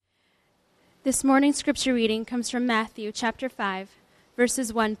This morning's scripture reading comes from Matthew chapter 5,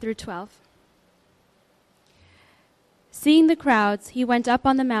 verses 1 through 12. Seeing the crowds, he went up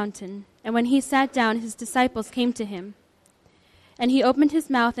on the mountain, and when he sat down, his disciples came to him. And he opened his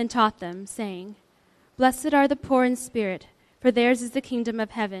mouth and taught them, saying, Blessed are the poor in spirit, for theirs is the kingdom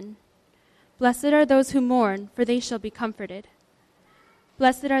of heaven. Blessed are those who mourn, for they shall be comforted.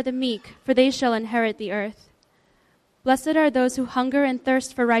 Blessed are the meek, for they shall inherit the earth. Blessed are those who hunger and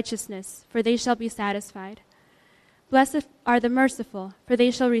thirst for righteousness, for they shall be satisfied. Blessed are the merciful, for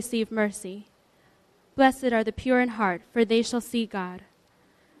they shall receive mercy. Blessed are the pure in heart, for they shall see God.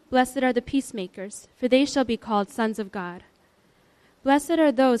 Blessed are the peacemakers, for they shall be called sons of God. Blessed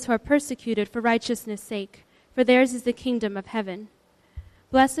are those who are persecuted for righteousness' sake, for theirs is the kingdom of heaven.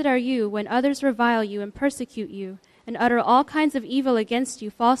 Blessed are you when others revile you and persecute you, and utter all kinds of evil against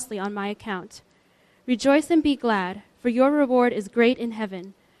you falsely on my account. Rejoice and be glad, for your reward is great in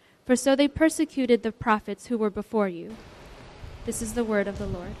heaven, for so they persecuted the prophets who were before you. This is the word of the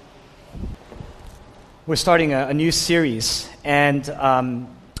Lord. We're starting a new series, and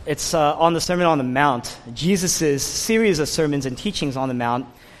it's on the Sermon on the Mount, Jesus' series of sermons and teachings on the Mount,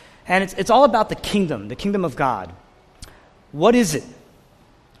 and it's all about the kingdom of God. What is it?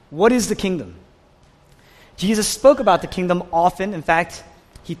 What is the kingdom? Jesus spoke about the kingdom often. In fact,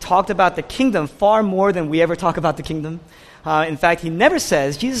 he talked about the kingdom far more than we ever talk about the kingdom. In fact,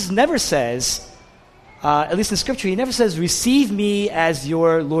 Jesus never says, at least in Scripture, he never says, receive me as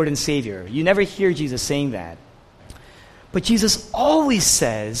your Lord and Savior. You never hear Jesus saying that. But Jesus always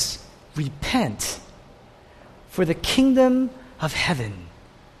says, repent, for the kingdom of heaven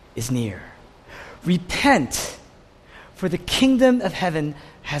is near. Repent, for the kingdom of heaven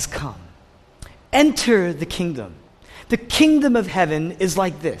has come. Enter the kingdom. The kingdom of heaven is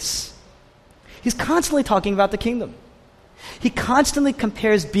like this. He's constantly talking about the kingdom. He constantly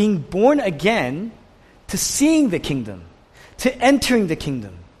compares being born again to seeing the kingdom, to entering the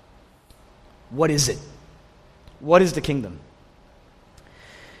kingdom. What is it? What is the kingdom?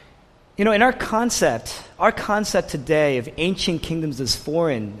 You know, in our concept today of ancient kingdoms is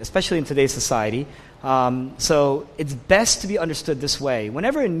foreign, especially in today's society. So it's best to be understood this way.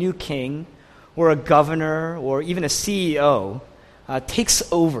 Whenever a new king or a governor or even a CEO takes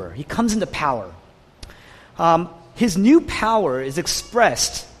over, he comes into power. His new power is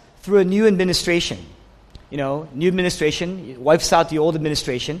expressed through a new administration. You know, new administration wipes out the old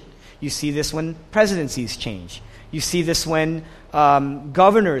administration. You see this when presidencies change. You see this when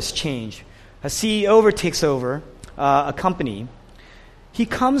governors change. A CEO takes over a company. He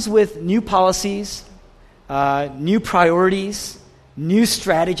comes with new policies, new priorities, new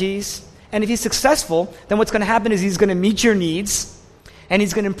strategies. And if he's successful, then what's going to happen is he's going to meet your needs and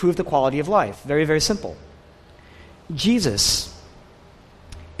he's going to improve the quality of life. Very, very simple. Jesus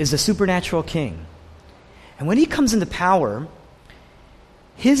is the supernatural king. And when he comes into power,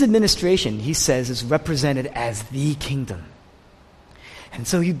 his administration, he says, is represented as the kingdom. And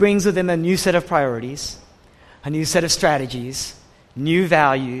so he brings with him a new set of priorities, a new set of strategies, new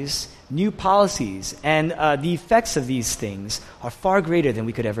values, new policies, and the effects of these things are far greater than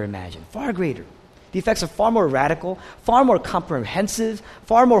we could ever imagine. Far greater. The effects are far more radical, far more comprehensive,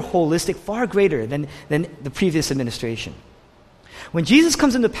 far more holistic, far greater than the previous administration. When Jesus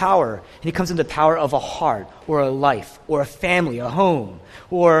comes into power, and he comes into power of a heart, or a life, or a family, a home,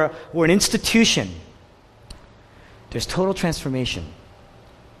 or an institution, there's total transformation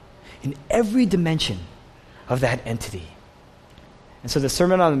in every dimension of that entity. And so the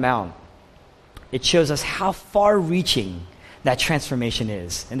Sermon on the Mount, it shows us how far-reaching that transformation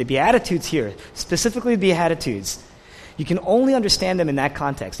is. And the Beatitudes here, specifically the Beatitudes, you can only understand them in that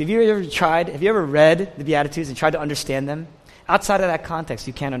context. Have you ever read the Beatitudes and tried to understand them? Outside of that context,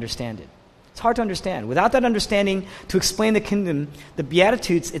 you can't understand it. It's hard to understand. Without that understanding, to explain the kingdom, the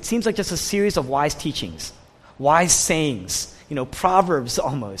Beatitudes, it seems like just a series of wise teachings, wise sayings, proverbs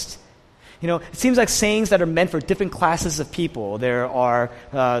almost. It seems like sayings that are meant for different classes of people. There are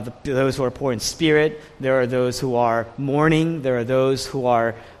those who are poor in spirit. There are those who are mourning. There are those who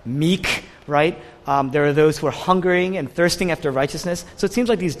are meek, right? There are those who are hungering and thirsting after righteousness. So it seems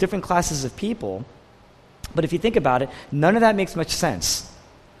like these different classes of people. But if you think about it, none of that makes much sense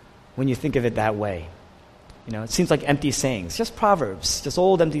when you think of it that way. It seems like empty sayings, just proverbs, just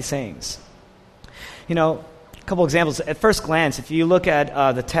old empty sayings. A couple examples. At first glance, if you look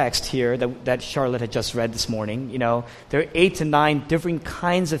at the text here that Charlotte had just read this morning, there are 8 to 9 different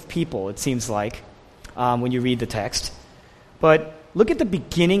kinds of people, it seems like, when you read the text. But look at the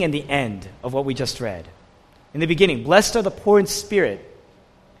beginning and the end of what we just read. In the beginning, blessed are the poor in spirit,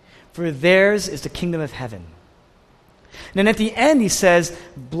 for theirs is the kingdom of heaven. And then at the end, he says,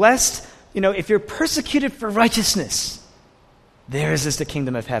 blessed if you're persecuted for righteousness, theirs is the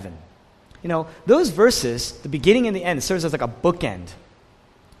kingdom of heaven. Those verses, the beginning and the end, serves as like a bookend.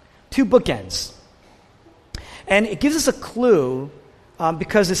 2 bookends. And it gives us a clue,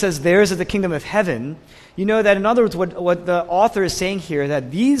 because it says, theirs is the kingdom of heaven. You know that, in other words, what the author is saying here,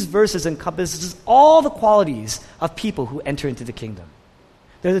 that these verses encompasses all the qualities of people who enter into the kingdom.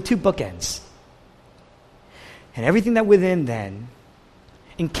 They're the 2 bookends. And everything that within then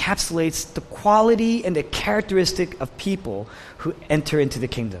encapsulates the quality and the characteristic of people who enter into the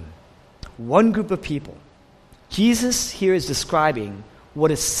kingdom. One group of people. Jesus here is describing what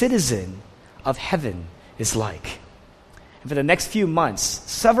a citizen of heaven is like. And for the next few months,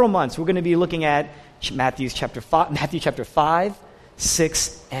 several months, we're going to be looking at Matthew chapter 5,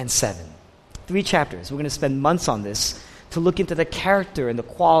 6, and 7. 3 chapters. We're going to spend months on this to look into the character and the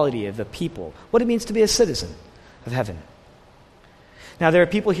quality of the people, what it means to be a citizen of heaven. Now, there are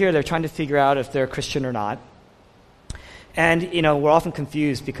people here that are trying to figure out if they're a Christian or not. And, we're often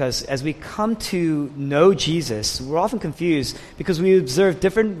confused because as we come to know Jesus, we're often confused because we observe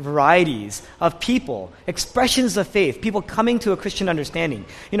different varieties of people, expressions of faith, people coming to a Christian understanding.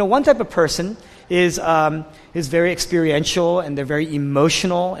 One type of person is very experiential, and they're very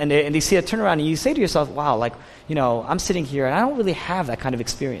emotional, and they see a turnaround, and you say to yourself, wow, I'm sitting here, and I don't really have that kind of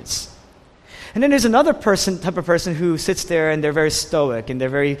experience. And then there's another type of person who sits there and they're very stoic and they're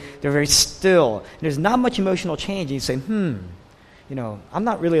very still. And there's not much emotional change. And you say, I'm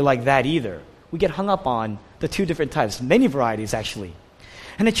not really like that either. We get hung up on the 2 different types, many varieties actually.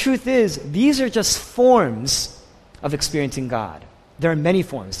 And the truth is, these are just forms of experiencing God. There are many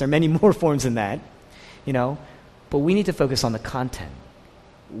forms. There are many more forms than that, But we need to focus on the content,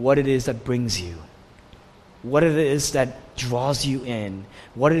 what it is that brings you, what it is that draws you in,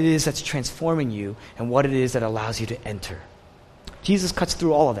 what it is that's transforming you, and what it is that allows you to enter. Jesus cuts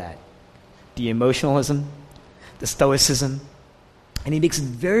through all of that. The emotionalism, the stoicism, and he makes it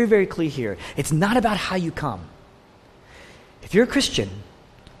very, very clear here. It's not about how you come. If you're a Christian,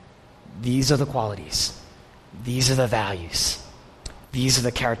 these are the qualities. These are the values. These are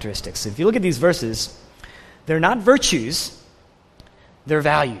the characteristics. If you look at these verses, they're not virtues, they're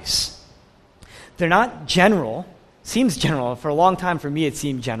values. They're not general. Seems general. For a long time, for me, it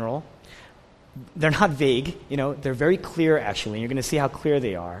seemed general. They're not vague. They're very clear, actually. You're going to see how clear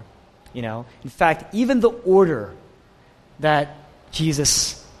they are. In fact, even the order that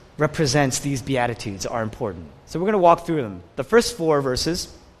Jesus represents these Beatitudes are important. So we're going to walk through them. The first 4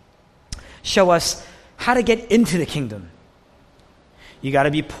 verses show us how to get into the kingdom. You got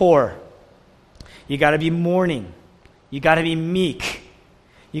to be poor. You got to be mourning. You got to be meek.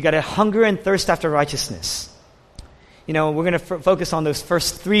 You got to hunger and thirst after righteousness. We're going to focus on those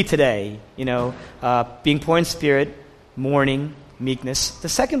first 3 today. Being poor in spirit, mourning, meekness. The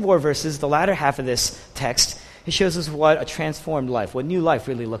second 4 verses, the latter half of this text, it shows us what a transformed life, what new life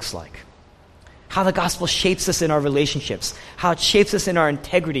really looks like. How the gospel shapes us in our relationships. How it shapes us in our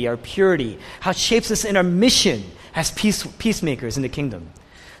integrity, our purity. How it shapes us in our mission as peacemakers in the kingdom.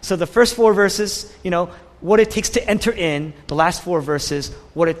 So the first 4 verses, what it takes to enter in. The last 4 verses,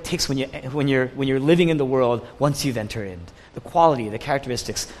 what it takes when you're living in the world once you've entered in. The quality, the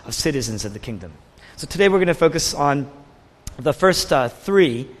characteristics of citizens of the kingdom. So today we're going to focus on the first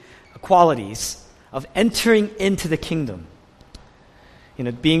 3 qualities of entering into the kingdom.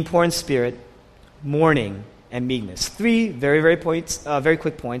 Being poor in spirit, mourning, and meekness. 3 very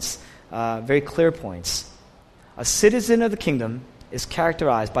quick points, very clear points. A citizen of the kingdom is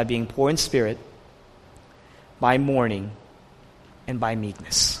characterized by being poor in spirit, by mourning, and by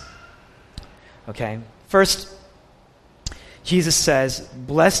meekness. Okay? First, Jesus says,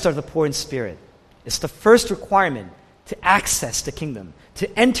 blessed are the poor in spirit. It's the first requirement to access the kingdom,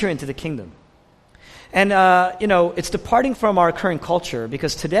 to enter into the kingdom. And, it's departing from our current culture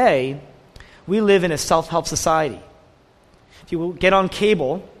because today we live in a self-help society. If you get on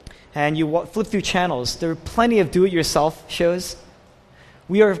cable and you flip through channels, there are plenty of do-it-yourself shows.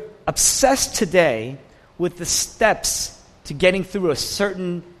 We are obsessed today with the steps to getting through a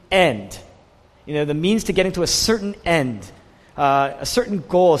certain end. The means to getting to a certain end, a certain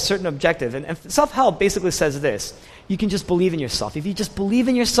goal, a certain objective. And self-help basically says this: you can just believe in yourself. If you just believe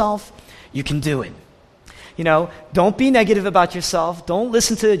in yourself, you can do it. Don't be negative about yourself. Don't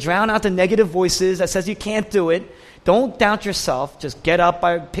drown out the negative voices that says you can't do it. Don't doubt yourself. Just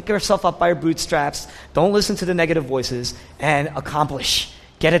pick yourself up by your bootstraps. Don't listen to the negative voices and accomplish.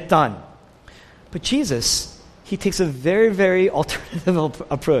 Get it done. But Jesus, he takes a very, very alternative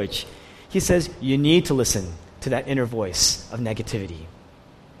approach. He says, you need to listen to that inner voice of negativity.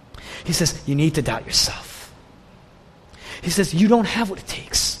 He says, you need to doubt yourself. He says, you don't have what it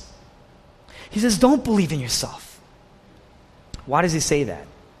takes. He says, don't believe in yourself. Why does he say that?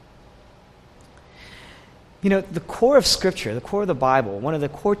 You know, the core of Scripture, the core of the Bible, one of the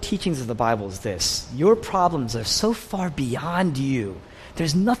core teachings of the Bible is this: your problems are so far beyond you.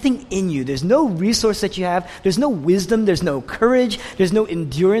 There's nothing in you. There's no resource that you have. There's no wisdom. There's no courage. There's no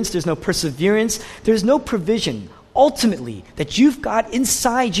endurance. There's no perseverance. There's no provision, ultimately, that you've got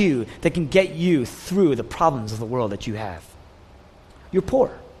inside you that can get you through the problems of the world that you have. You're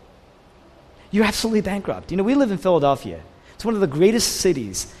poor. You're absolutely bankrupt. You know, we live in Philadelphia. It's one of the greatest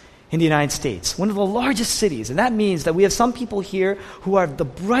cities in the United States, one of the largest cities. And that means that we have some people here who are the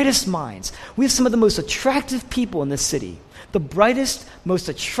brightest minds. We have some of the most attractive people in this city. The brightest, most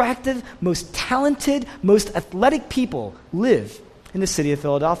attractive, most talented, most athletic people live in the city of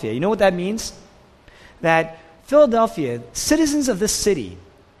Philadelphia. You know what that means? That Philadelphia, citizens of this city,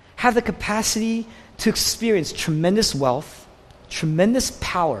 have the capacity to experience tremendous wealth, tremendous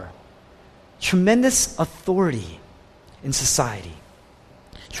power, tremendous authority in society.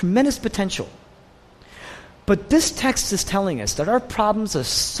 Tremendous potential. But this text is telling us that our problems are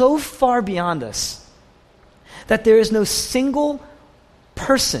so far beyond us that there is no single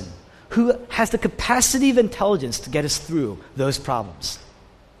person who has the capacity of intelligence to get us through those problems.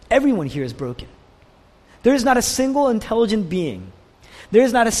 Everyone here is broken. There is not a single intelligent being. There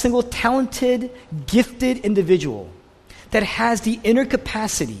is not a single talented, gifted individual that has the inner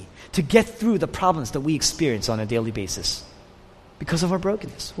capacity to get through the problems that we experience on a daily basis. Because of our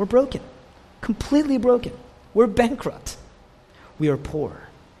brokenness. We're broken. Completely broken. We're bankrupt. We are poor.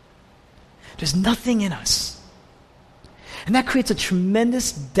 There's nothing in us. And that creates a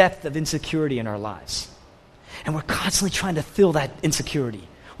tremendous depth of insecurity in our lives. And we're constantly trying to fill that insecurity.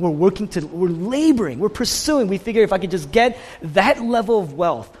 We're laboring, we're pursuing. We figure if I could just get that level of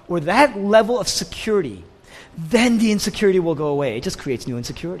wealth or that level of security, then the insecurity will go away. It just creates new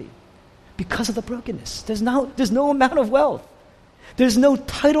insecurity. Because of the brokenness. There's no amount of wealth. There's no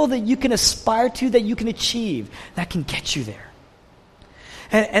title that you can aspire to, that you can achieve, that can get you there.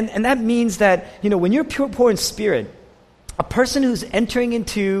 And that means that, you know, when you're poor in spirit, a person who's entering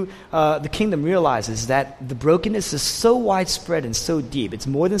into the kingdom realizes that the brokenness is so widespread and so deep. It's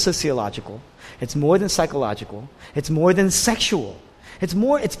more than sociological. It's more than psychological. It's more than sexual.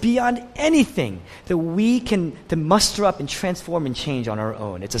 It's beyond anything that we can muster up and transform and change on our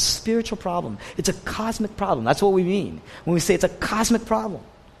own. It's a spiritual problem. It's a cosmic problem. That's what we mean when we say it's a cosmic problem.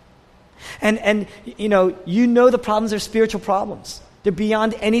 And you know the problems are spiritual problems. They're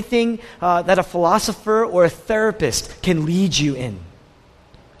beyond anything that a philosopher or a therapist can lead you in.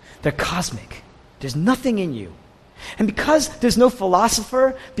 They're cosmic. There's nothing in you. And because there's no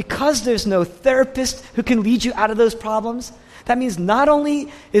philosopher, because there's no therapist who can lead you out of those problems, that means not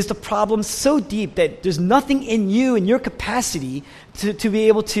only is the problem so deep that there's nothing in you and your capacity to be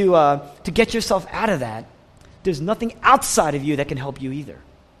able to get yourself out of that, there's nothing outside of you that can help you either.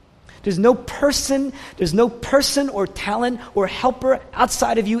 There's no person or talent or helper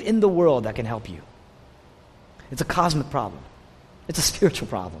outside of you in the world that can help you. It's a cosmic problem. It's a spiritual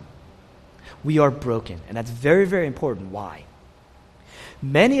problem. We are broken, and that's very, very important. Why?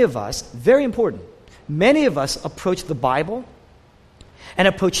 Many of us approach the Bible and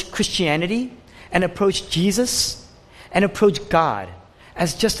approach Christianity and approach Jesus and approach God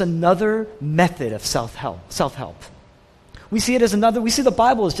as just another method of self-help. We see the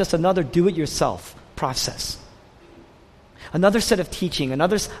Bible as just another do-it-yourself process. Another set of teaching,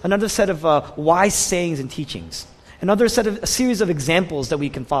 another set of wise sayings and teachings, a series of examples that we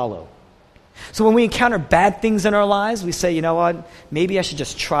can follow. So when we encounter bad things in our lives, we say, you know what, maybe I should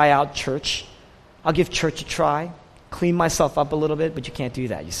just try out church. I'll give church a try, clean myself up a little bit, but you can't do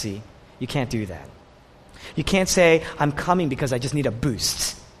that, you see. You can't do that. You can't say, I'm coming because I just need a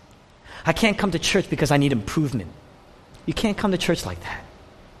boost. I can't come to church because I need improvement. You can't come to church like that.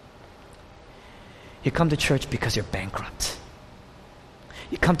 You come to church because you're bankrupt.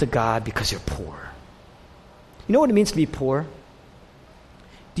 You come to God because you're poor. You know what it means to be poor?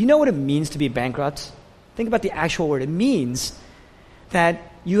 Do you know what it means to be bankrupt? Think about the actual word. It means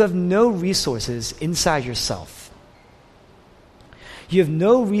that you have no resources inside yourself. You have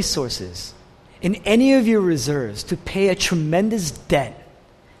no resources in any of your reserves to pay a tremendous debt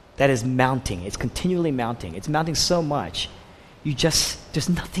that is mounting. It's continually mounting. It's mounting so much, there's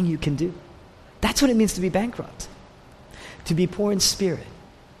nothing you can do. That's what it means to be bankrupt. To be poor in spirit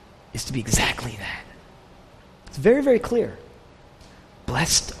is to be exactly that. It's very, very clear.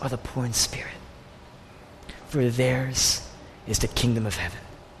 Blessed are the poor in spirit, for theirs is the kingdom of heaven.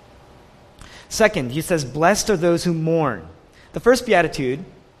 Second, he says, blessed are those who mourn. The first blessing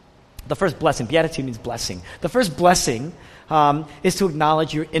means blessing. The first blessing is to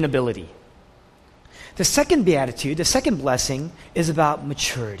acknowledge your inability. The second beatitude, the second blessing, is about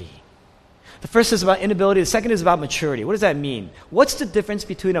maturity. The first is about inability. The second is about maturity. What does that mean? What's the difference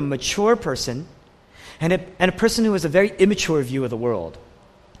between a mature person and a person who has a very immature view of the world?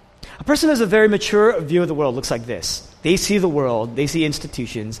 A person who has a very mature view of the world looks like this. They see the world, they see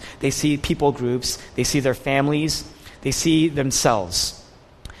institutions, they see people groups, they see their families, they see themselves.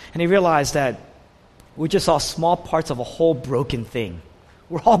 And they realize that we're just all small parts of a whole broken thing.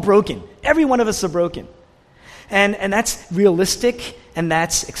 We're all broken. Every one of us are broken. And that's realistic and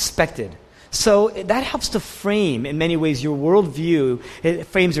that's expected. So that helps to frame, in many ways, your worldview. It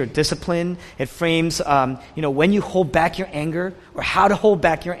frames your discipline. It frames, when you hold back your anger or how to hold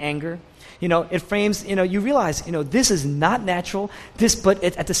back your anger. It frames, you realize, this is not natural, but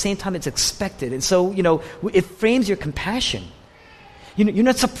at the same time, it's expected. And so, it frames your compassion. You're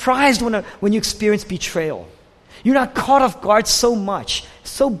not surprised when you experience betrayal. You're not caught off guard so much,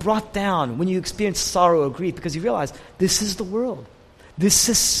 so brought down when you experience sorrow or grief because you realize this is the world. This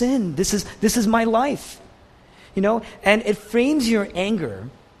is sin. This is my life. And it frames your anger.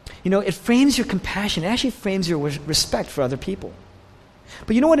 It frames your compassion. It actually frames your respect for other people.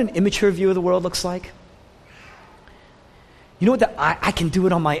 But you know what an immature view of the world looks like? You know what the I can do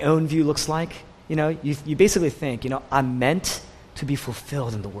it on my own view looks like? You basically think, I'm meant to be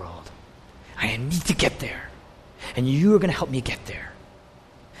fulfilled in the world. I need to get there. And you are going to help me get there.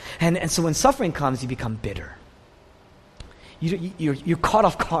 And so when suffering comes, you become bitter. You're caught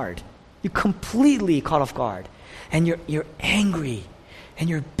off guard. You're completely caught off guard. And you're angry. And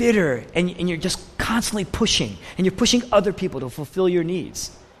you're bitter. And you're just constantly pushing. And you're pushing other people to fulfill your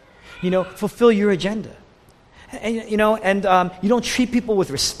needs. Fulfill your agenda. And you don't treat people with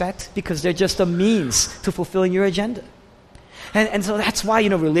respect because they're just a means to fulfilling your agenda. And so that's why,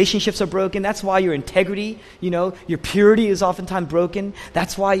 relationships are broken. That's why your integrity, your purity is oftentimes broken.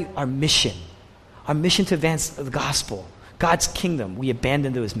 That's why our mission to advance the gospel, God's kingdom, we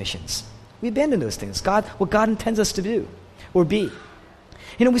abandon those missions. We abandon those things. What God intends us to do or be.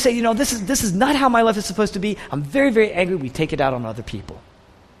 We say, this is not how my life is supposed to be. I'm very, very angry. We take it out on other people.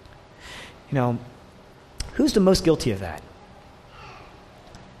 Who's the most guilty of that?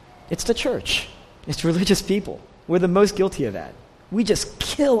 It's the church. It's religious people. We're the most guilty of that. We just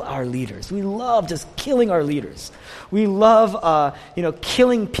kill our leaders. We love just killing our leaders. We love,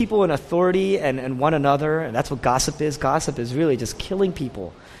 killing people in authority and one another. And that's what gossip is. Gossip is really just killing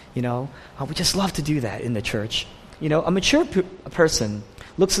people. We just love to do that in the church. A mature person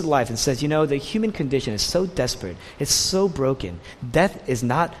looks at life and says, the human condition is so desperate. It's so broken. Death is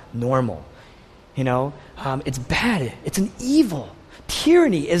not normal. It's bad. It's an evil.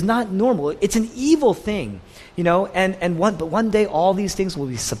 Tyranny is not normal. It's an evil thing. But one day all these things will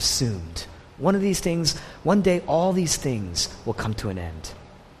be subsumed. One day all these things will come to an end.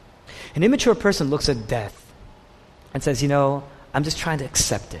 An immature person looks at death and says, I'm just trying to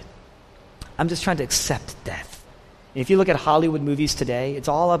accept it. I'm just trying to accept death. And if you look at Hollywood movies today, it's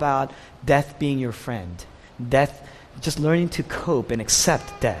all about death being your friend. Death, just learning to cope and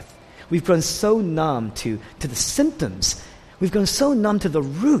accept death. We've grown so numb to the symptoms. We've grown so numb to the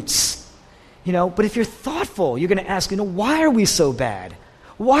roots. But if you're thoughtful, you're going to ask, why are we so bad?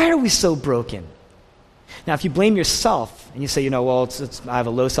 Why are we so broken? Now, if you blame yourself and you say, I have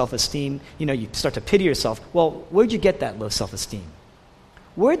a low self-esteem, you start to pity yourself. Well, where'd you get that low self-esteem?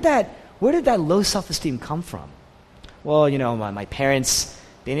 Where did that low self-esteem come from? Well, my parents,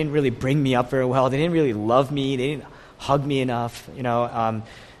 they didn't really bring me up very well. They didn't really love me. They didn't hug me enough.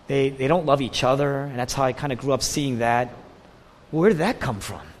 They don't love each other, and that's how I kind of grew up seeing that. Where did that come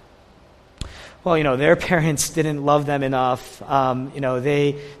from? Well, their parents didn't love them enough.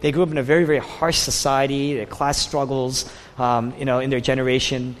 They grew up in a very, very harsh society, their class struggles, in their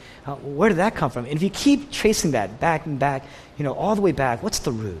generation. Where did that come from? And if you keep tracing that back and back, all the way back, what's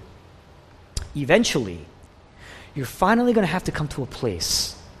the root? Eventually, you're finally going to have to come to a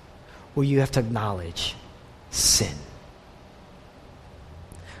place where you have to acknowledge sin.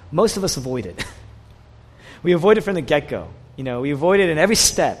 Most of us avoid it. We avoid it from the get-go. We avoid it in every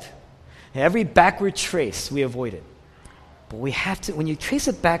step. Every backward trace, we avoid it. But we have to, when you trace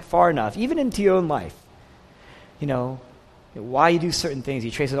it back far enough, even into your own life, why you do certain things,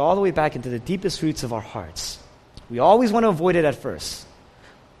 you trace it all the way back into the deepest roots of our hearts. We always want to avoid it at first.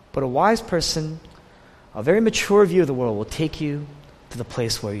 But a wise person, a very mature view of the world will take you to the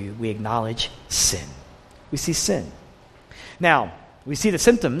place where we acknowledge sin. We see sin. Now, we see the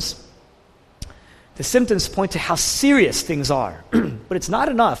symptoms. The symptoms point to how serious things are. But it's not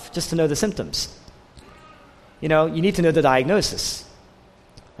enough just to know the symptoms. You need to know the diagnosis.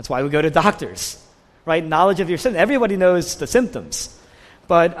 That's why we go to doctors, right? Knowledge of your symptoms. Everybody knows the symptoms.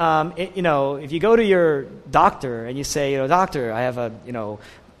 But, if you go to your doctor and you say, doctor, I have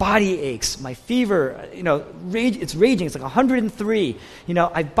body aches, my fever, it's raging, it's like 103.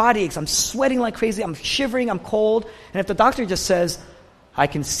 I have body aches, I'm sweating like crazy, I'm shivering, I'm cold. And if the doctor just says, I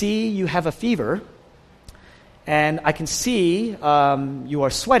can see you have a fever, and I can see you are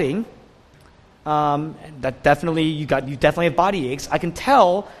sweating, that definitely, you definitely have body aches. I can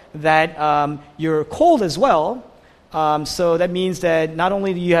tell that you're cold as well. So that means that not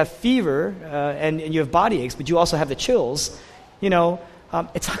only do you have fever and you have body aches, but you also have the chills. It's not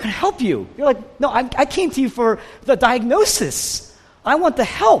going to help you. You're like, no, I came to you for the diagnosis. I want the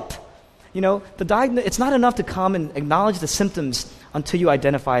help. It's not enough to come and acknowledge the symptoms until you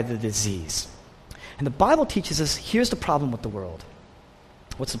identify the disease. And the Bible teaches us, here's the problem with the world.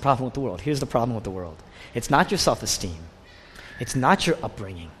 What's the problem with the world? Here's the problem with the world. It's not your self-esteem. It's not your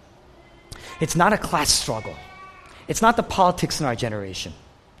upbringing. It's not a class struggle. It's not the politics in our generation.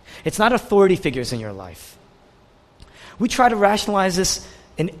 It's not authority figures in your life. We try to rationalize this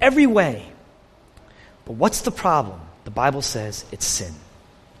in every way. But what's the problem? The Bible says it's sin.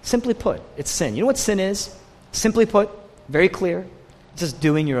 Simply put, it's sin. You know what sin is? Simply put, very clear, it's just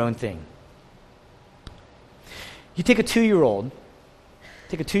doing your own thing. You take a 2-year-old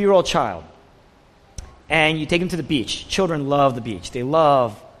child, and you take him to the beach. Children love the beach. They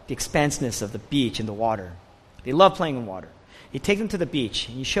love the expansiveness of the beach and the water. They love playing in water. You take them to the beach,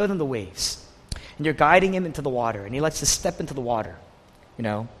 and you show them the waves. And you're guiding him into the water, and he likes to step into the water.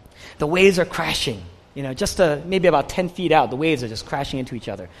 The waves are crashing. Just maybe about 10 feet out, the waves are just crashing into each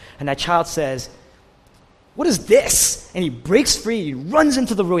other. And that child says, what is this? And he breaks free, he runs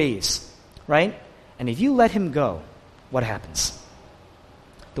into the waves, right? And if you let him go, what happens?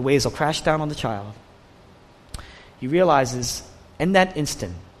 The waves will crash down on the child. He realizes in that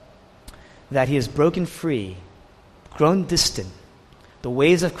instant that he has broken free, grown distant. The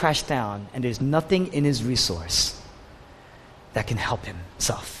waves have crashed down, and there's nothing in his resource that can help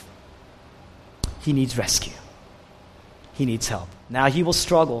himself. He needs rescue. He needs help. Now he will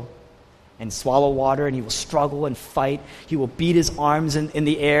struggle and swallow water, and he will struggle and fight. He will beat his arms in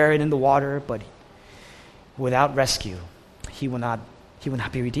the air and in the water, but without rescue, he will not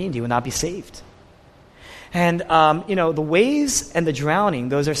be redeemed. He will not be saved. And, the waves and the drowning,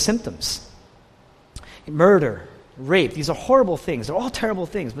 those are symptoms. Murder, rape, these are horrible things. They're all terrible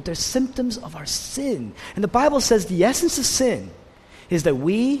things, but they're symptoms of our sin. And the Bible says the essence of sin is that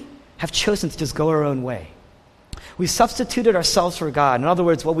we have chosen to just go our own way. We substituted ourselves for God. In other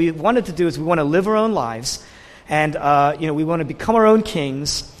words, what we wanted to do is we want to live our own lives, and we want to become our own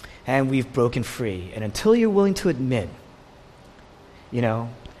kings, and we've broken free. And until you're willing to admit,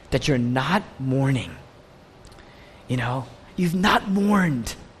 that you're not mourning, you've not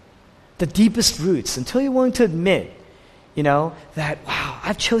mourned the deepest roots, until you're willing to admit, that, wow,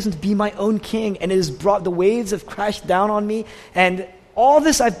 I've chosen to be my own king, and it has brought, the waves have crashed down on me, and all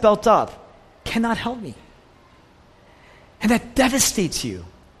this I've built up cannot help me. And that devastates you.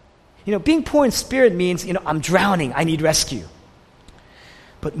 Being poor in spirit means, I'm drowning, I need rescue.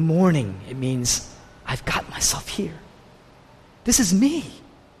 But mourning, it means, I've got myself here. This is me.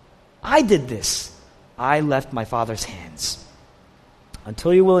 I did this. I left my Father's hands.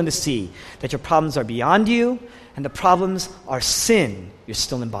 Until you're willing to see that your problems are beyond you and the problems are sin, you're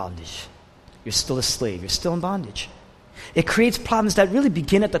still in bondage. You're still a slave. You're still in bondage. It creates problems that really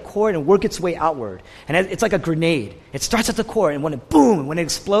begin at the core and work its way outward. And it's like a grenade. It starts at the core, and when it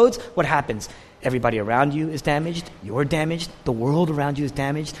explodes, what happens? Everybody around you is damaged. You're damaged. The world around you is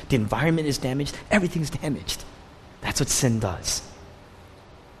damaged. The environment is damaged. Everything's damaged. That's what sin does.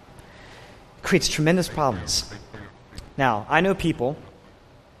 It creates tremendous problems. Now, I know people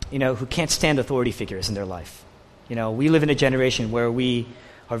who can't stand authority figures in their life. We live in a generation where we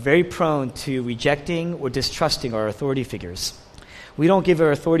are very prone to rejecting or distrusting our authority figures. We don't give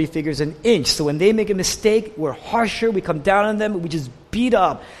our authority figures an inch, so when they make a mistake, we're harsher, we come down on them, we just beat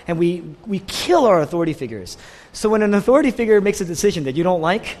up, and we kill our authority figures. So when an authority figure makes a decision that you don't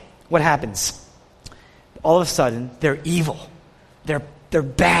like, what happens? All of a sudden, they're evil. They're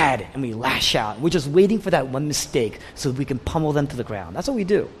bad, and we lash out. We're just waiting for that one mistake so we can pummel them to the ground. That's what we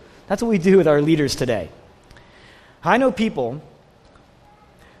do. That's what we do with our leaders today. I know people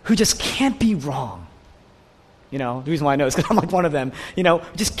who just can't be wrong. The reason why I know is because I'm like one of them.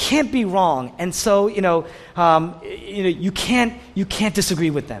 Just can't be wrong, and so you can't disagree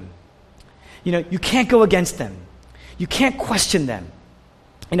with them. You can't go against them. You can't question them.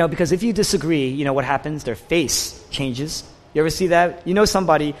 Because if you disagree, what happens? Their face changes. You ever see that?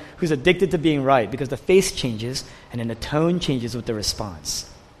 Somebody who's addicted to being right because the face changes and then the tone changes with the response.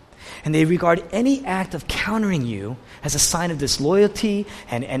 And they regard any act of countering you as a sign of disloyalty,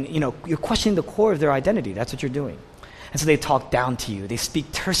 and you're questioning the core of their identity. That's what you're doing. And so they talk down to you. They speak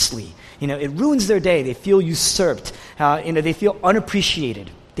tersely. It ruins their day. They feel usurped. They feel unappreciated.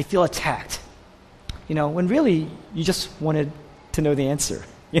 They feel attacked. When really you just wanted to know the answer.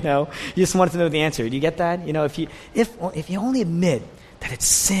 You just wanted to know the answer. Do you get that? If you only admit that it's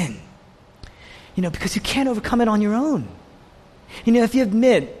sin, because you can't overcome it on your own. If you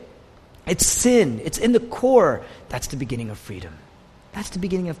admit it's sin, it's in the core, that's the beginning of freedom. That's the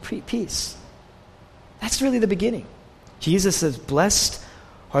beginning of peace. That's really the beginning. Jesus says, blessed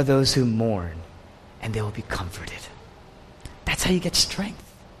are those who mourn, and they will be comforted. That's how you get strength.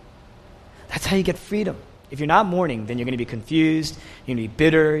 That's how you get freedom. If you're not mourning, then you're going to be confused, you're going to be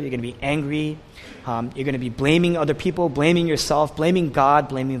bitter, you're going to be angry, you're going to be blaming other people, blaming yourself, blaming God,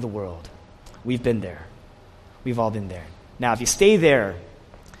 blaming the world. We've been there. We've all been there. Now, if you stay there,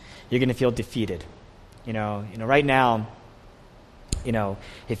 you're going to feel defeated. Right now,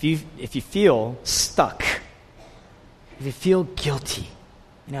 if you feel stuck, if you feel guilty,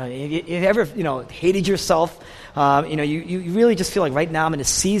 if you ever, hated yourself, you really just feel like right now I'm in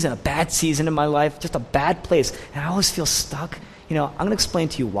a bad season in my life, just a bad place, and I always feel stuck, I'm going to explain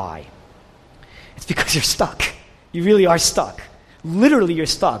to you why. It's because you're stuck. You really are stuck. Literally, you're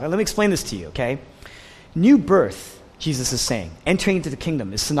stuck. Let me explain this to you, okay? New birth, Jesus is saying, entering into the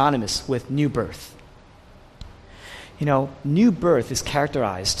kingdom is synonymous with new birth. New birth is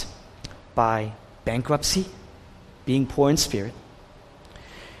characterized by bankruptcy, being poor in spirit,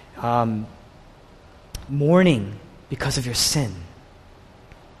 mourning because of your sin,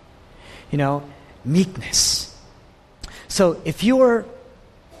 meekness. So if you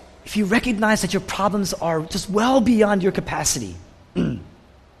recognize that your problems are just well beyond your capacity, and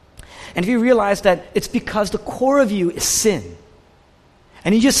if you realize that it's because the core of you is sin,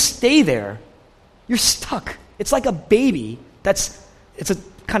 and you just stay there, you're stuck. It's like a baby it's a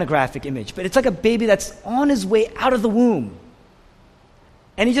kind of graphic image, but it's like a baby that's on his way out of the womb,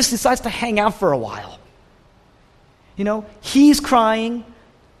 and he just decides to hang out for a while. He's crying,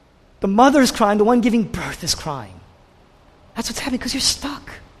 the mother's crying, the one giving birth is crying. That's what's happening because you're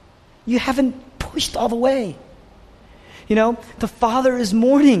stuck. You haven't pushed all the way. The father is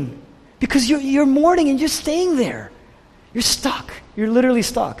mourning because you're mourning and you're staying there. You're stuck. You're literally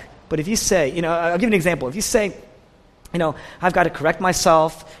stuck. But if you say, I'll give you an example. If you say, I've got to correct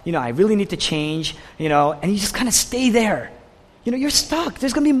myself, I really need to change, and you just kind of stay there. You're stuck.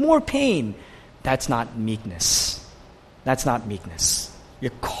 There's going to be more pain. That's not meekness. That's not meekness.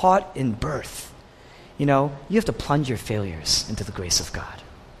 You're caught in birth. You have to plunge your failures into the grace of God.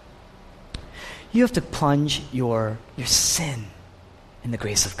 You have to plunge your sin in the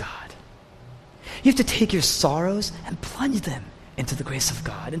grace of God. You have to take your sorrows and plunge them into the grace of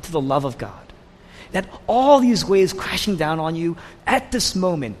God, into the love of God. That all these waves crashing down on you at this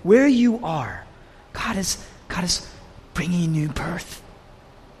moment, where you are, God is bringing you new birth.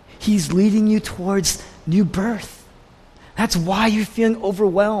 He's leading you towards new birth. That's why you're feeling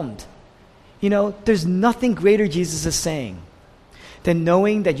overwhelmed. There's nothing greater, Jesus is saying, than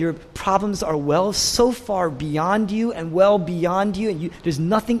knowing that your problems are so far beyond you and well beyond you, and there's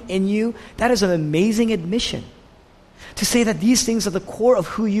nothing in you. That is an amazing admission. To say that these things are the core of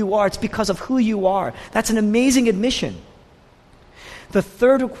who you are, it's because of who you are. That's an amazing admission. The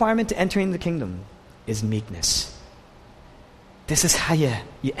third requirement to entering the kingdom is meekness. This is how you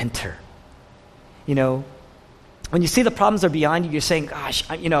enter. When you see the problems are beyond you, you're saying, gosh,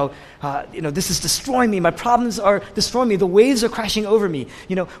 this is destroying me. My problems are destroying me. The waves are crashing over me.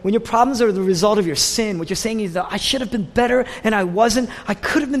 When your problems are the result of your sin, what you're saying is that I should have been better and I wasn't. I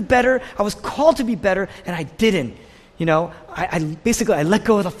could have been better. I was called to be better and I didn't. I let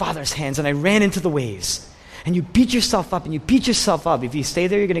go of the Father's hands and I ran into the waves. And you beat yourself up and you beat yourself up. If you stay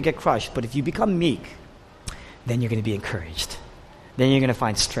there, you're going to get crushed. But if you become meek, then you're going to be encouraged. Then you're going to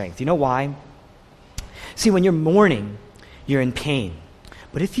find strength. You know why? See, when you're mourning, you're in pain.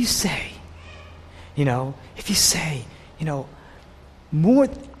 But if you say, more,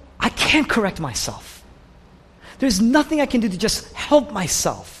 I can't correct myself. There's nothing I can do to just help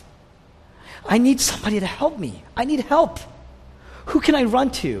myself. I need somebody to help me. I need help. Who can I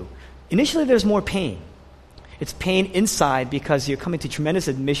run to? Initially, there's more pain. It's pain inside because you're coming to tremendous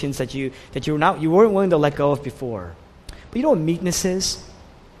admissions that you weren't willing to let go of before. But you know what meekness is?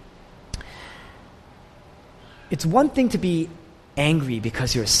 It's one thing to be angry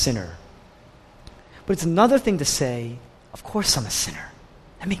because you're a sinner. But it's another thing to say, of course I'm a sinner.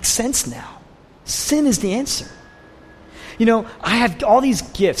 That makes sense now. Sin is the answer. I have all these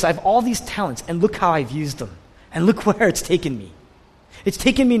gifts, I have all these talents, and look how I've used them. And look where it's taken me. It's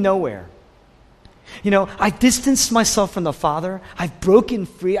taken me nowhere. I distanced myself from the Father. I've broken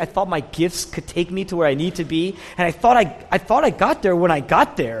free. I thought my gifts could take me to where I need to be. And I thought I got there when I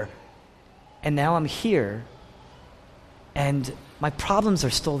got there. And now I'm here. And my problems are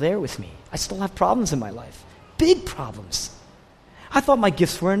still there with me. I still have problems in my life. Big problems. I thought my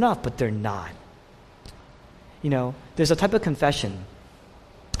gifts were enough, but they're not. There's a type of confession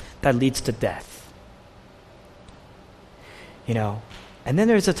that leads to death. And then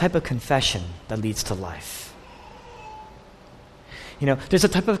there's a type of confession that leads to life. There's a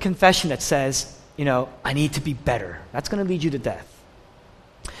type of confession that says, I need to be better. That's going to lead you to death.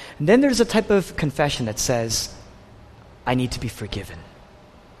 And then there's a type of confession that says, I need to be forgiven.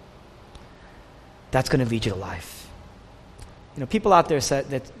 That's going to lead you to life. People out there say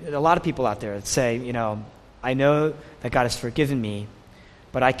that, a lot of people out there that say, I know that God has forgiven me,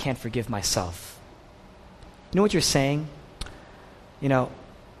 but I can't forgive myself. You know what you're saying?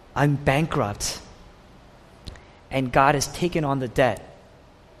 I'm bankrupt, and God has taken on the debt,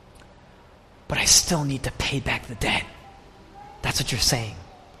 but I still need to pay back the debt. That's what you're saying.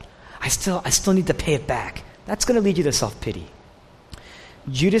 I still need to pay it back. That's going to lead you to self-pity.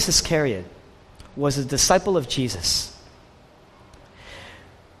 Judas Iscariot was a disciple of Jesus.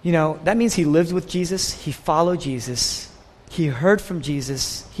 That means he lived with Jesus, he followed Jesus, he heard from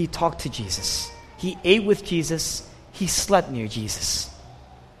Jesus, he talked to Jesus. He ate with Jesus, he slept near Jesus.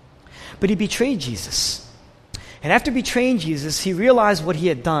 But he betrayed Jesus. And after betraying Jesus, he realized what he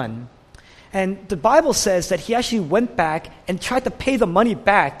had done. And the Bible says that he actually went back and tried to pay the money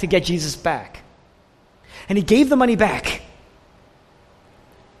back to get Jesus back. And he gave the money back.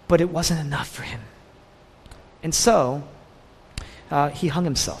 But it wasn't enough for him. And so, he hung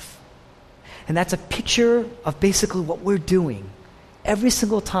himself. And that's a picture of basically what we're doing every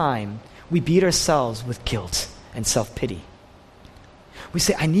single time we beat ourselves with guilt and self-pity. We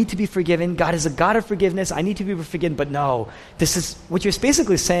say, I need to be forgiven. God is a God of forgiveness. I need to be forgiven. But no, this is what you're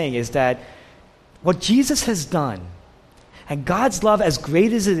basically saying is that what Jesus has done and God's love, as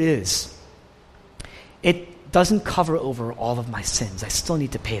great as it is, it doesn't cover over all of my sins. I still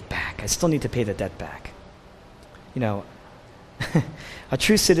need to pay it back. I still need to pay the debt back. A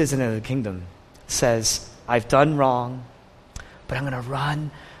true citizen of the kingdom says, I've done wrong, but I'm going to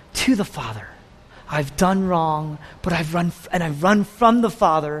run to the Father. I've done wrong, but I've run from the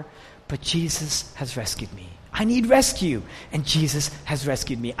Father, but Jesus has rescued me. I need rescue, and Jesus has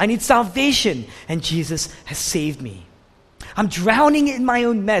rescued me. I need salvation, and Jesus has saved me. I'm drowning in my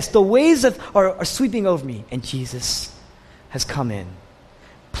own mess. The waves are sweeping over me, and Jesus has come in,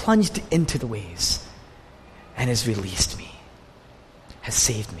 plunged into the waves, and has released me, has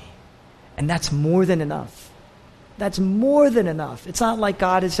saved me. And that's more than enough. That's more than enough. It's not like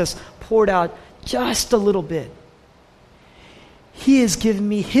God has just poured out just a little bit. He has given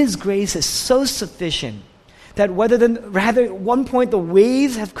me, His grace is so sufficient that rather at one point the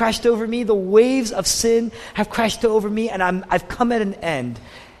waves have crashed over me, the waves of sin have crashed over me, and I've come at an end.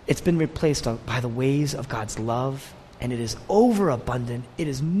 It's been replaced by the waves of God's love, and it is overabundant. It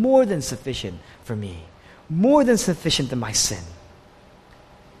is more than sufficient for me, more than sufficient than my sin.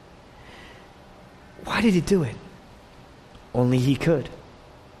 Why did He do it? Only He could.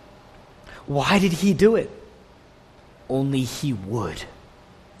 Why did He do it? Only He would.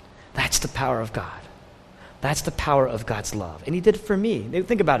 That's the power of God. That's the power of God's love. And He did it for me.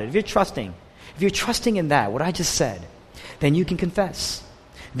 Think about it. If you're trusting in that, what I just said, then you can confess.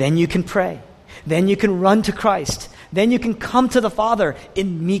 Then you can pray. Then you can run to Christ. Then you can come to the Father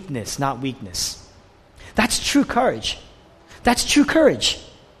in meekness, not weakness. That's true courage. That's true courage.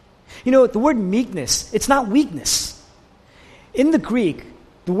 The word meekness, it's not weakness. In the Greek,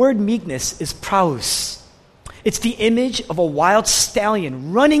 the word meekness is praus. It's the image of a wild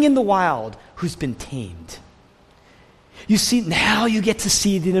stallion running in the wild who's been tamed. You see, now you get to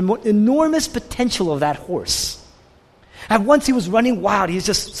see the enormous potential of that horse. And once he was running wild, he was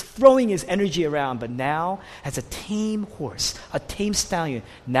just throwing his energy around. But now, as a tame horse, a tame stallion,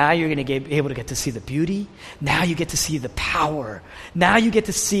 now you're going to be able to get to see the beauty. Now you get to see the power. Now you get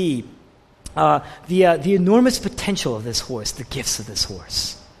to see the enormous potential of this horse, the gifts of this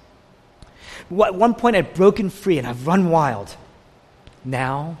horse. At one point, I'd broken free and I've run wild.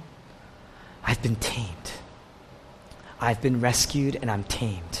 Now, I've been tamed. I've been rescued and I'm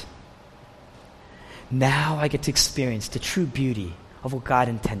tamed. Now I get to experience the true beauty of what God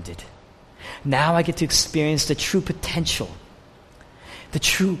intended. Now I get to experience the true potential, the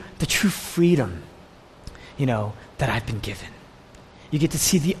true freedom, that I've been given. You get to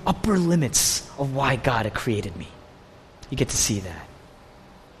see the upper limits of why God had created me. You get to see that.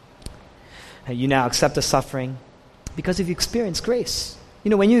 You now accept the suffering. Because if you experience grace,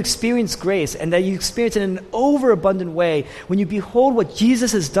 when you experience grace and that you experience it in an overabundant way, when you behold what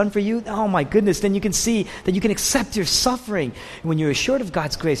Jesus has done for you, oh my goodness, then you can see that you can accept your suffering. And when you're assured of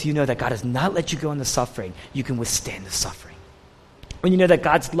God's grace, you know that God has not let you go into suffering. You can withstand the suffering. When you know that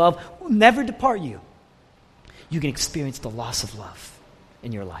God's love will never depart you, you can experience the loss of love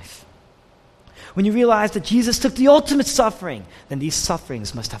in your life. When you realize that Jesus took the ultimate suffering, then these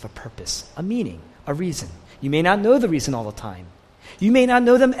sufferings must have a purpose, a meaning, a reason. You may not know the reason all the time. You may not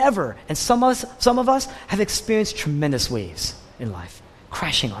know them ever. And some of us have experienced tremendous waves in life,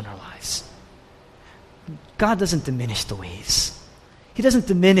 crashing on our lives. God doesn't diminish the waves. He doesn't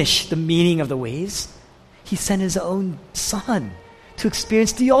diminish the meaning of the waves. He sent his own Son to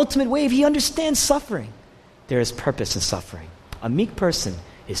experience the ultimate wave. He understands suffering. There is purpose in suffering. A meek person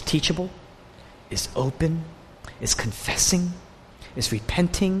is teachable, is open, is confessing, is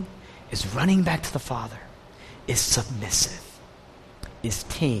repenting, is running back to the Father, is submissive, is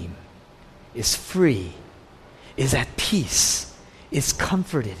tame, is free, is at peace, is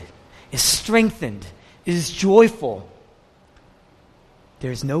comforted, is strengthened, is joyful.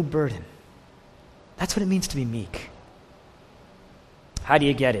 There is no burden. That's what it means to be meek. How do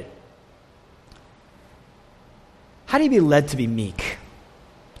you get it? How do you be led to be meek?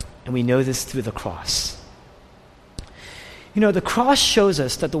 And we know this through the cross. The cross shows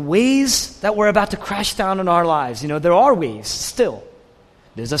us that the waves that we're about to crash down in our lives, there are waves still.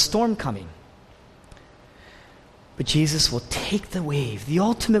 There's a storm coming. But Jesus will take the wave, the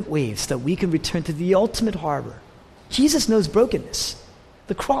ultimate wave, so that we can return to the ultimate harbor. Jesus knows brokenness.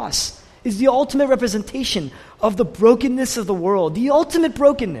 The cross is the ultimate representation of the brokenness of the world, the ultimate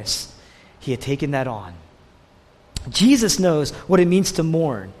brokenness. He had taken that on. Jesus knows what it means to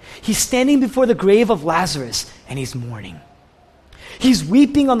mourn. He's standing before the grave of Lazarus, and he's mourning. He's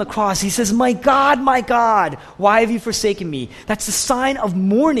weeping on the cross. He says, my God, why have you forsaken me?" That's the sign of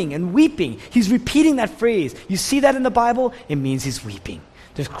mourning and weeping. He's repeating that phrase. You see that in the Bible? It means he's weeping.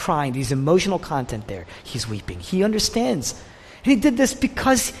 There's crying, there's emotional content there. He's weeping. He understands. And he did this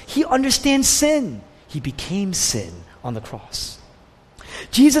because he understands sin. He became sin on the cross.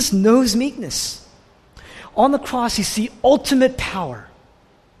 Jesus knows meekness. On the cross, you see ultimate power,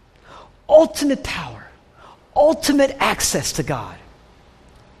 ultimate access to God.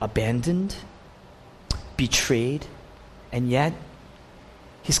 Abandoned, betrayed, and yet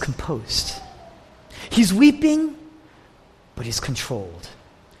he's composed. He's weeping, but he's controlled.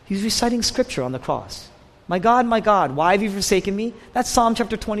 He's reciting scripture on the cross. My God, why have you forsaken me?" That's Psalm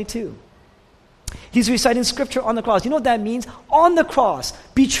chapter 22. He's reciting scripture on the cross. You know what that means? On the cross,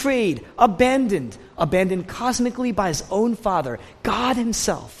 betrayed, abandoned cosmically by his own Father, God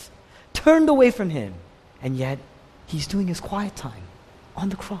himself, turned away from him, and yet he's doing his quiet time on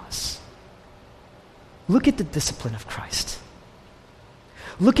the cross. Look at the discipline of Christ.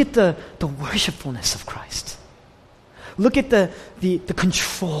 Look at the worshipfulness of Christ. Look at the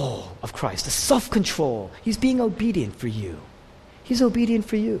control of Christ, the self-control. He's being obedient for you. He's obedient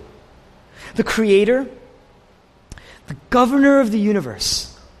for you. The Creator, the governor of the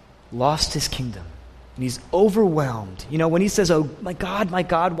universe, lost his kingdom. And he's overwhelmed. When he says, "Oh, my God,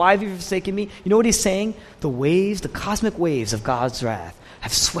 why have you forsaken me?" You know what he's saying? The waves, the cosmic waves of God's wrath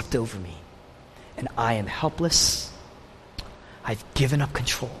have swept over me. And I am helpless. I've given up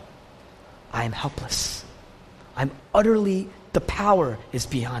control. I am helpless. The power is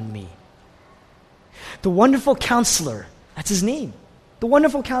beyond me. The wonderful counselor, that's his name. The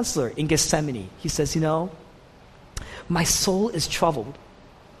wonderful counselor in Gethsemane, he says, "My soul is troubled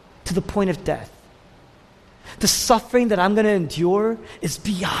to the point of death. The suffering that I'm going to endure is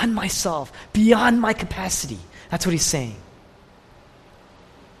beyond myself, beyond my capacity." That's what he's saying.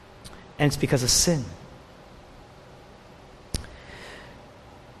 And it's because of sin.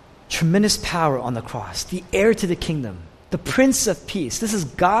 Tremendous power on the cross. The heir to the kingdom. The Prince of Peace. This is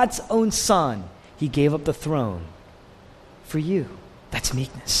God's own Son. He gave up the throne for you. That's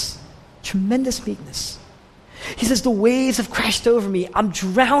meekness. Tremendous meekness. He says, "The waves have crashed over me. I'm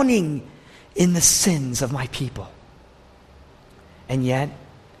drowning in the sins of my people." And yet,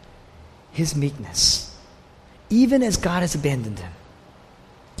 his meekness, even as God has abandoned him,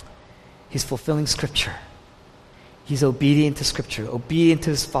 he's fulfilling Scripture. He's obedient to Scripture, obedient to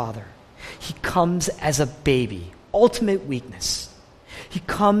his Father. He comes as a baby, ultimate weakness. He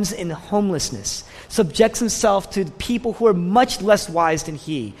comes in homelessness, subjects himself to people who are much less wise than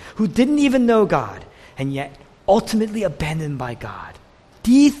he, who didn't even know God, and yet ultimately abandoned by God,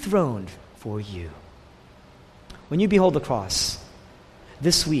 dethroned for you. When you behold the cross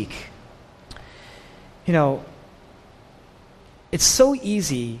this week, it's so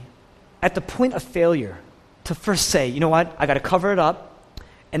easy at the point of failure to first say, you know what, I got to cover it up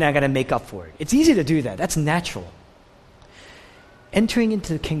and I got to make up for it. It's easy to do that. That's natural. Entering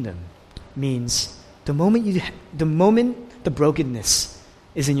into the kingdom means the moment the brokenness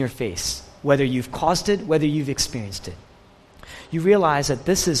is in your face, whether you've caused it, whether you've experienced it, you realize that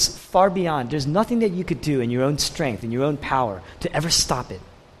this is far beyond. There's nothing that you could do in your own strength, in your own power, to ever stop it.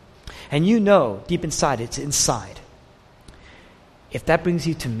 And you know, deep inside, it's inside. If that brings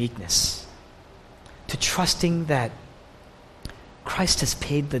you to meekness, to trusting that Christ has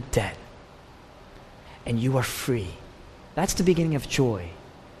paid the debt and you are free, that's the beginning of joy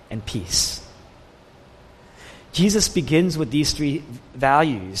and peace. Jesus begins with these three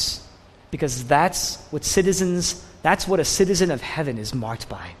values because that's what a citizen of heaven is marked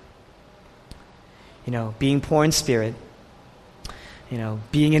by. Being poor in spirit,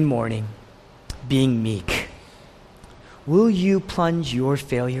 being in mourning, being meek. Will you plunge your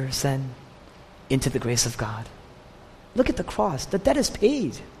failures then into the grace of God? Look at the cross. The debt is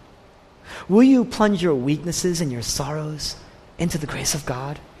paid. Will you plunge your weaknesses and your sorrows into the grace of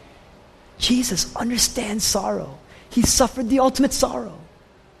God? Jesus understands sorrow. He suffered the ultimate sorrow.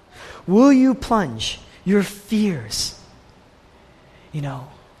 Will you plunge your fears,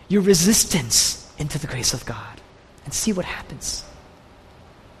 your resistance into the grace of God and see what happens?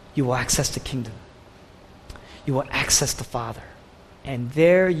 You will access the kingdom. You will access the Father. And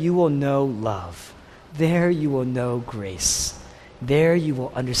there you will know love. There you will know grace. There you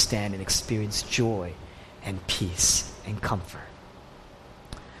will understand and experience joy and peace and comfort.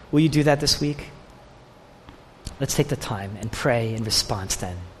 Will you do that this week? Let's take the time and pray in response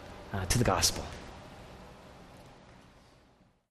then to the gospel.